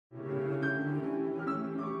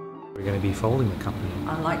We're going to be folding the company.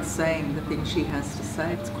 I like saying the things she has to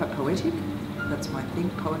say. It's quite poetic. That's my thing,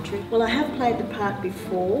 poetry. Well, I have played the part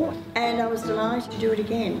before and I was delighted to do it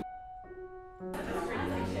again.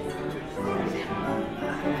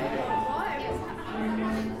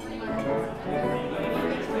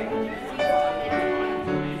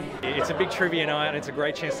 It's a big trivia night and it's a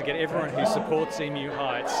great chance to get everyone who supports Emu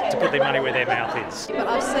Heights to put their money where their mouth is. But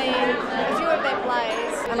I've seen a few of their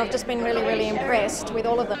plays and I've just been really impressed with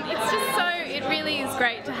all of them. It's just it really is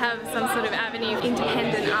great to have some sort of avenue of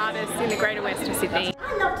independent artists in the Greater Western Sydney.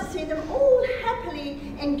 I love to see them all happily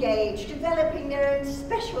engaged, developing their own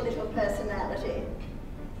special little personality.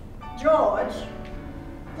 George,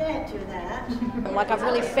 don't do that. Like I've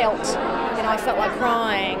really felt, I felt like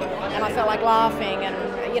crying and I felt like laughing and,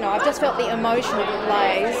 I've just felt the emotion of the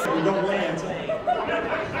plays.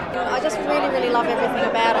 I just really love everything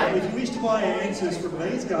about it. If you wish to buy answers from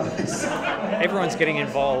these guys. Everyone's getting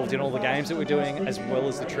involved in all the games that we're doing as well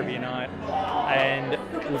as the trivia night, and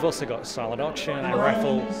we've also got silent auction and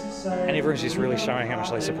raffle, and everyone's just really showing how much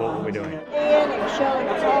they support what we're doing. Ian and Michelle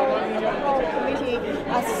and the whole committee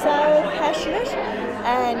are so passionate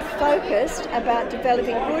and focused about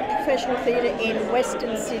developing good professional theatre in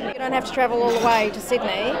Western Sydney. You don't have to travel all the way to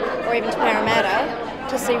Sydney or even to Parramatta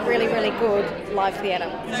to see really good live theatre.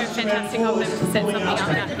 So fantastic of them to set something up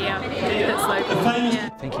out here that's local. Yeah.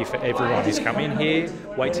 Thank you for everyone who's come in here.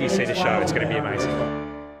 Wait till you see the show, it's going to be amazing.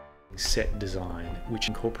 Set design, which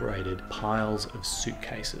incorporated piles of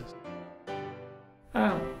suitcases.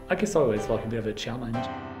 I guess I always like a bit of a challenge.